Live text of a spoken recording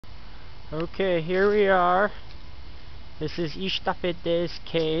Okay, here we are. This is Inshta'pede's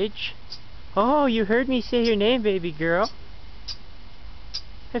cage. Oh, you heard me say your name, baby girl.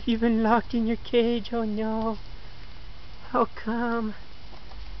 Have you been locked in your cage? Oh no. How come?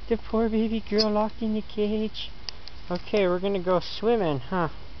 The poor baby girl locked in the cage. Okay, we're gonna go swimming, huh?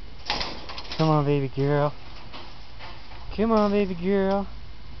 Come on, baby girl. Come on, baby girl.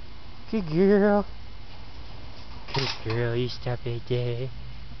 Good girl. Good girl, Inshta'pede.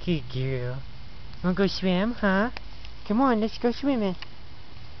 Good girl. Wanna go swim, huh? Come on, let's go swimming.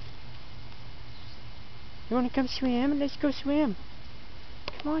 You wanna come swim? Let's go swim.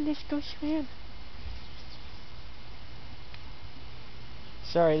 Come on, let's go swim.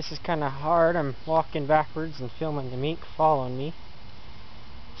 Sorry, this is kind of hard. I'm walking backwards and filming the mink following me.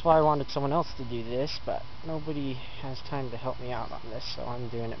 That's why I wanted someone else to do this, but nobody has time to help me out on this, so I'm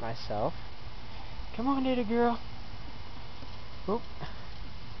doing it myself. Come on, little girl. Oh.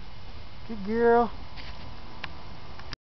 Good girl.